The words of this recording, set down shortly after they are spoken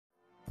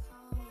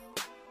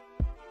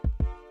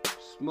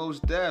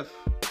Most Def.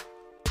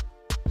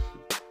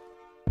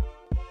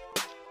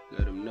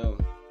 Let him know.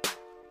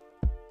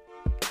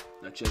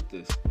 Now check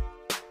this.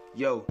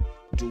 Yo,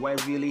 do I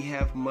really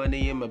have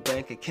money in my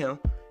bank account?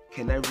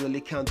 Can I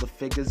really count the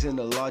figures in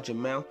a large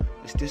amount?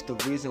 Is this the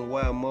reason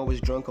why I'm always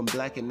drunk and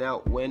blacking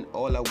out, when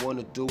all I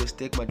wanna do is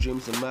take my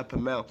dreams and map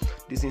them out?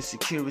 These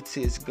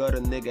insecurities got a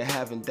nigga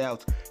having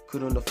doubts.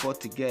 Couldn't afford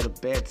to get a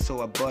bed,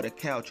 so I bought a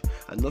couch.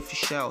 I know if you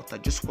shout, I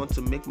just want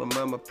to make my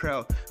mama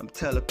proud. I'm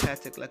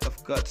telepathic like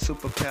I've got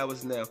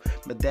superpowers now.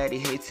 My daddy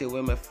hates it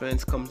when my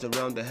friends comes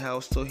around the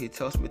house, so he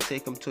tells me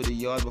take him to the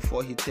yard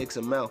before he takes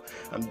them out.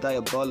 I'm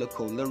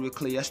diabolical,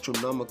 lyrically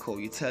astronomical.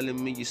 You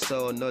telling me you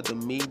saw another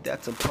me?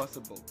 That's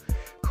impossible.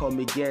 Call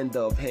me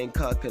Gandalf,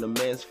 Hancock in a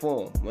man's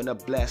form. When I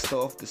blast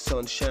off, the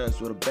sun shines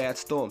with a bad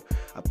storm.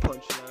 I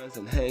punch lines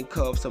and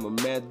handcuffs, I'm a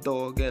mad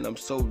dog and I'm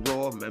so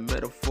raw. My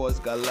metaphors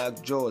got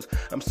locked jaws.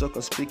 I'm so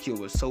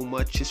conspicuous, so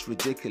much it's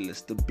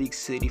ridiculous. The big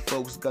city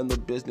folks got no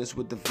business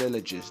with the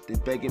villagers. They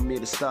begging me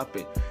to stop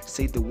it,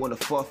 say they wanna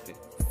forfeit.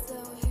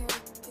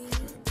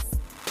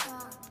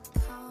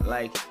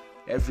 Like,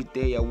 every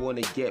day I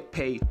wanna get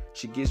paid.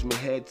 She gives me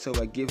head, so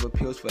I give her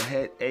pills for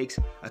headaches.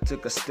 I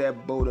took a step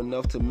bold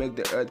enough to make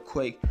the earth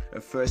quake,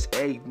 and first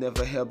aid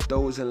never helped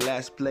those in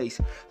last place.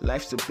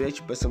 Life's a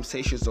bitch, but some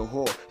say she's a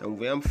whore. And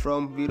where I'm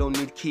from, we don't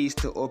need keys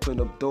to open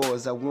up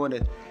doors. I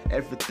wanted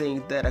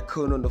everything that I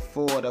couldn't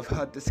afford. I've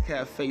had this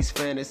cat-face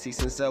fantasy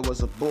since I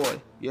was a boy.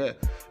 Yeah,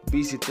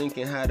 busy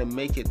thinking how to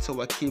make it,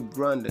 so I keep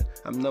grinding.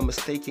 I'm not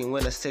mistaken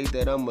when I say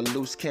that I'm a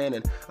loose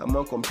cannon. I'm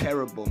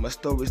uncomparable, my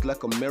story's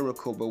like a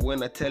miracle. But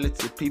when I tell it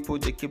to people,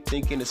 they keep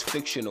thinking it's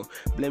fictional.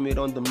 Blame it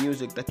on the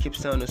music that keeps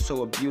sounding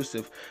so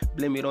abusive.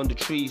 Blame it on the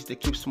trees that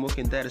keep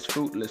smoking that is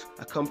fruitless.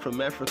 I come from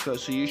Africa,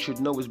 so you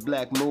should know it's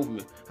black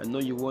movement. I know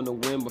you wanna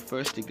win, but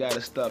first you gotta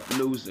stop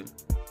losing.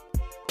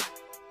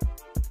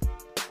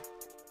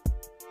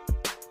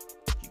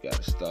 You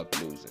gotta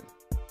stop losing.